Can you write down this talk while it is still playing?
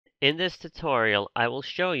In this tutorial, I will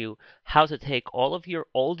show you how to take all of your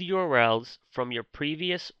old URLs from your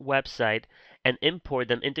previous website and import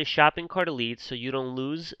them into Shopping Cart Elite so you don't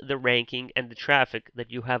lose the ranking and the traffic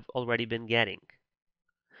that you have already been getting.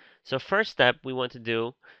 So first step we want to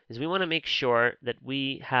do is we want to make sure that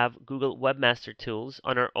we have Google Webmaster Tools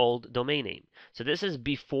on our old domain name. So this is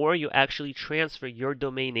before you actually transfer your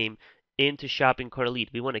domain name into Shopping Cart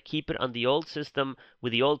Elite. We want to keep it on the old system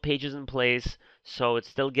with the old pages in place so it's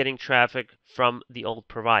still getting traffic from the old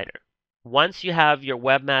provider. Once you have your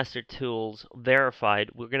Webmaster Tools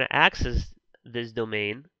verified, we're going to access this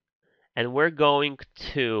domain and we're going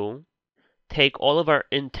to take all of our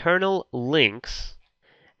internal links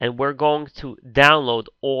and we're going to download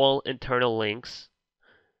all internal links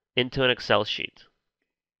into an Excel sheet.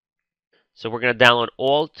 So we're going to download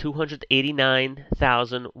all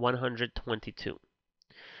 289,122.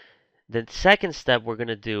 The second step we're going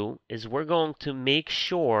to do is we're going to make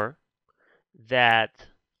sure that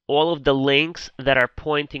all of the links that are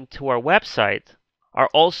pointing to our website are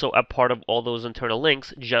also a part of all those internal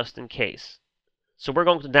links just in case. So we're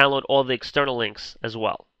going to download all the external links as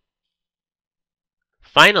well.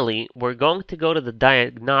 Finally, we're going to go to the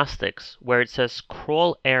diagnostics where it says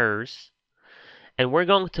crawl errors, and we're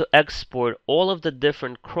going to export all of the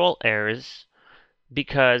different crawl errors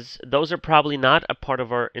because those are probably not a part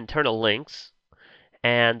of our internal links,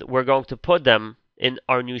 and we're going to put them in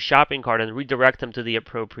our new shopping cart and redirect them to the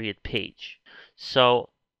appropriate page. So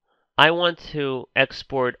I want to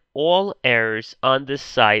export all errors on this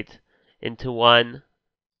site into one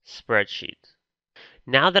spreadsheet.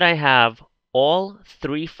 Now that I have all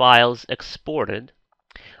three files exported,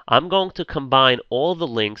 I'm going to combine all the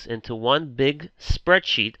links into one big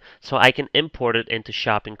spreadsheet so I can import it into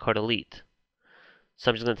Shopping Cart Elite. So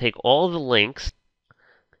I'm just going to take all the links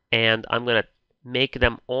and I'm going to make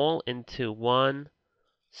them all into one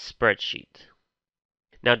spreadsheet.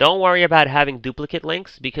 Now don't worry about having duplicate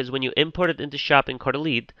links because when you import it into Shopping Cart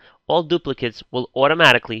Elite, all duplicates will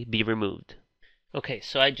automatically be removed. Okay,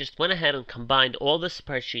 so I just went ahead and combined all the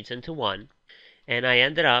spreadsheets into one, and I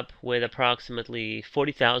ended up with approximately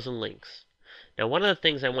 40,000 links. Now one of the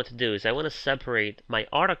things I want to do is I want to separate my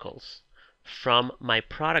articles from my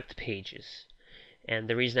product pages. And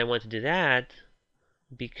the reason I want to do that,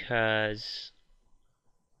 because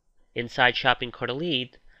inside Shopping Cart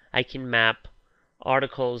Elite, I can map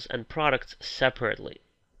articles and products separately.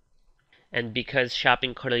 And because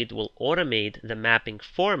Shopping Cart Elite will automate the mapping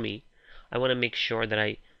for me, I want to make sure that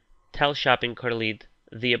I tell Shopping Cart Elite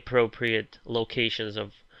the appropriate locations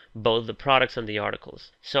of both the products and the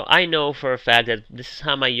articles. So I know for a fact that this is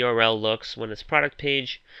how my URL looks when it's product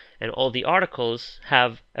page, and all the articles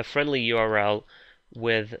have a friendly URL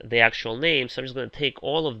with the actual name. So I'm just going to take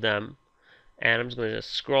all of them and I'm just going to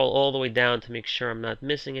just scroll all the way down to make sure I'm not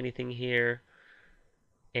missing anything here.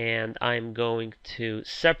 And I'm going to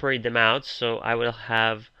separate them out so I will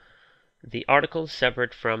have the articles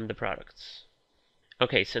separate from the products.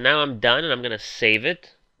 Okay, so now I'm done and I'm going to save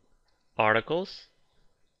it, articles,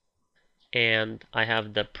 and I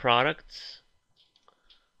have the products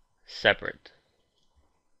separate.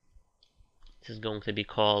 This is going to be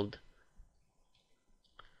called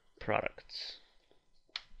products.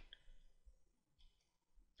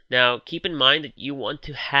 Now keep in mind that you want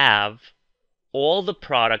to have all the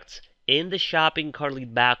products in the Shopping Cart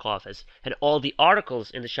Elite back office and all the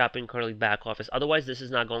articles in the Shopping Cart Elite back office. Otherwise, this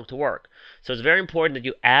is not going to work. So it's very important that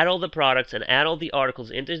you add all the products and add all the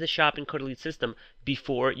articles into the Shopping Cart Elite system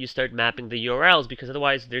before you start mapping the URLs, because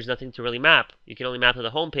otherwise there's nothing to really map. You can only map to the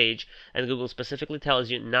home page, and Google specifically tells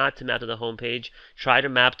you not to map to the home page. Try to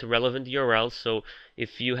map to relevant URLs. So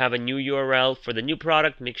if you have a new URL for the new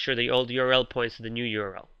product, make sure the old URL points to the new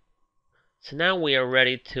URL. So now we are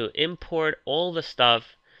ready to import all the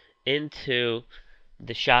stuff into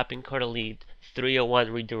the Shopping Cart Elite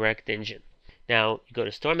 301 redirect engine. Now you go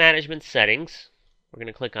to Store Management Settings. We're going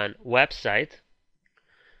to click on Website.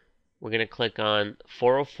 We're going to click on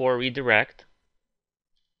 404 Redirect.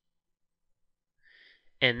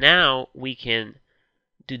 And now we can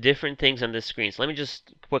do different things on this screen. So let me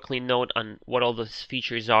just quickly note on what all those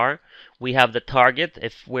features are. We have the target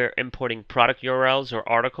if we're importing product URLs or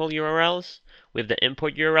article URLs. We have the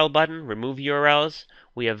import URL button, remove URLs.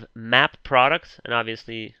 We have map products, and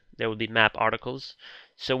obviously there will be map articles.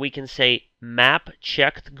 So we can say map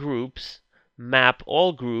checked groups, map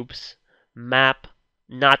all groups, map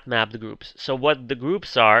not mapped groups. So what the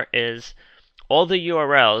groups are is all the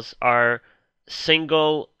URLs are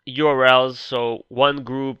single URLs, so one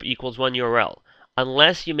group equals one URL,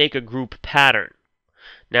 unless you make a group pattern.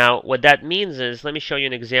 Now, what that means is, let me show you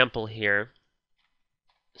an example here.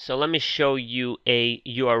 So let me show you a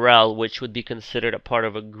URL which would be considered a part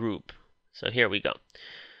of a group. So here we go.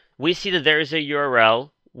 We see that there is a URL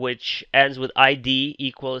which ends with ID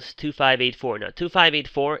equals 2584. Now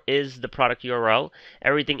 2584 is the product URL.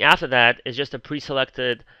 Everything after that is just a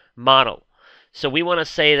pre-selected model. So we want to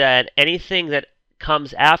say that anything that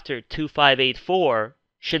comes after 2584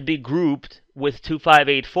 should be grouped with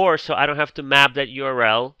 2584, so I don't have to map that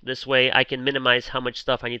URL. This way I can minimize how much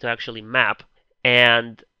stuff I need to actually map.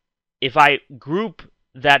 And if I group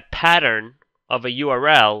that pattern of a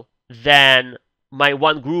URL, then my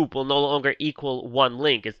one group will no longer equal one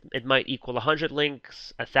link. It might equal 100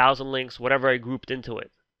 links, 1,000 links, whatever I grouped into it.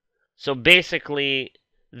 So basically,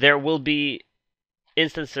 there will be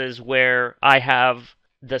instances where I have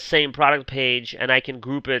the same product page and I can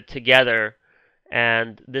group it together,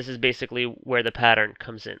 and this is basically where the pattern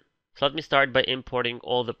comes in. So let me start by importing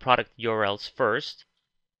all the product URLs first.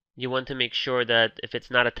 You want to make sure that if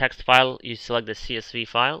it's not a text file, you select the CSV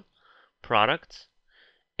file, products,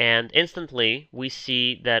 and instantly we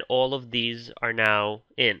see that all of these are now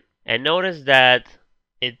in. And notice that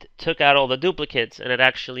it took out all the duplicates and it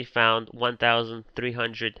actually found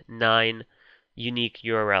 1,309 unique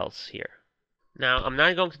URLs here. Now I'm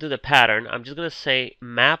not going to do the pattern, I'm just going to say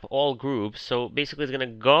map all groups. So basically it's going to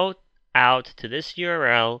go out to this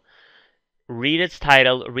URL, read its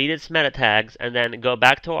title, read its meta tags, and then go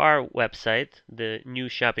back to our website, the new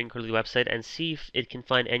shopping curly website, and see if it can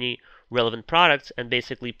find any relevant products and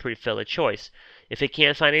basically pre-fill a choice. If it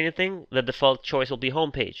can't find anything, the default choice will be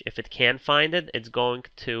homepage. If it can find it, it's going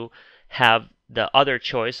to have the other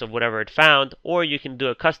choice of whatever it found, or you can do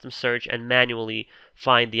a custom search and manually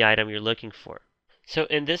find the item you're looking for. So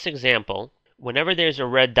in this example, whenever there's a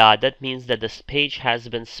red dot, that means that this page has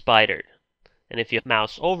been spidered. And if you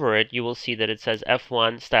mouse over it, you will see that it says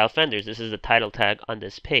F1 style fenders. This is the title tag on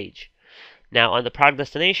this page. Now on the product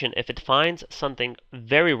destination, if it finds something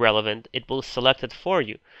very relevant, it will select it for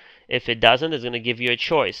you. If it doesn't, it's going to give you a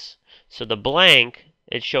choice. So the blank,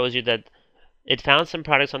 it shows you that it found some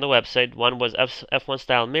products on the website. One was F1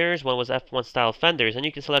 style mirrors, one was F1 style fenders, and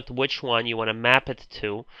you can select which one you want to map it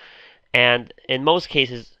to. And in most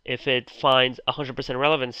cases, if it finds 100%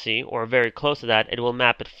 relevancy or very close to that, it will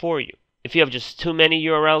map it for you. If you have just too many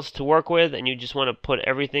URLs to work with and you just want to put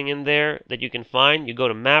everything in there that you can find, you go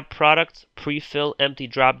to Map Products, Pre-fill Empty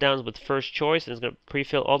Dropdowns with First Choice, and it's going to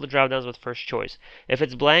pre-fill all the dropdowns with First Choice. If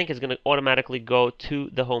it's blank, it's going to automatically go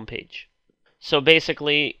to the home page. So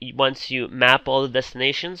basically, once you map all the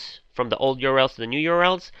destinations from the old URLs to the new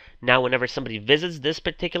URLs, now whenever somebody visits this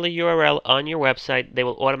particular URL on your website, they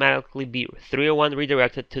will automatically be 301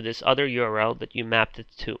 redirected to this other URL that you mapped it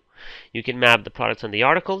to. You can map the products on the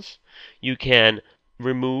articles. You can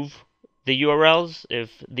remove the URLs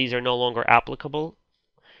if these are no longer applicable.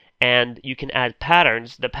 And you can add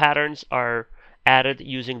patterns. The patterns are added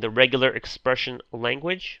using the regular expression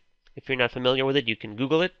language. If you're not familiar with it, you can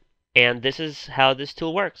Google it. And this is how this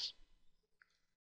tool works.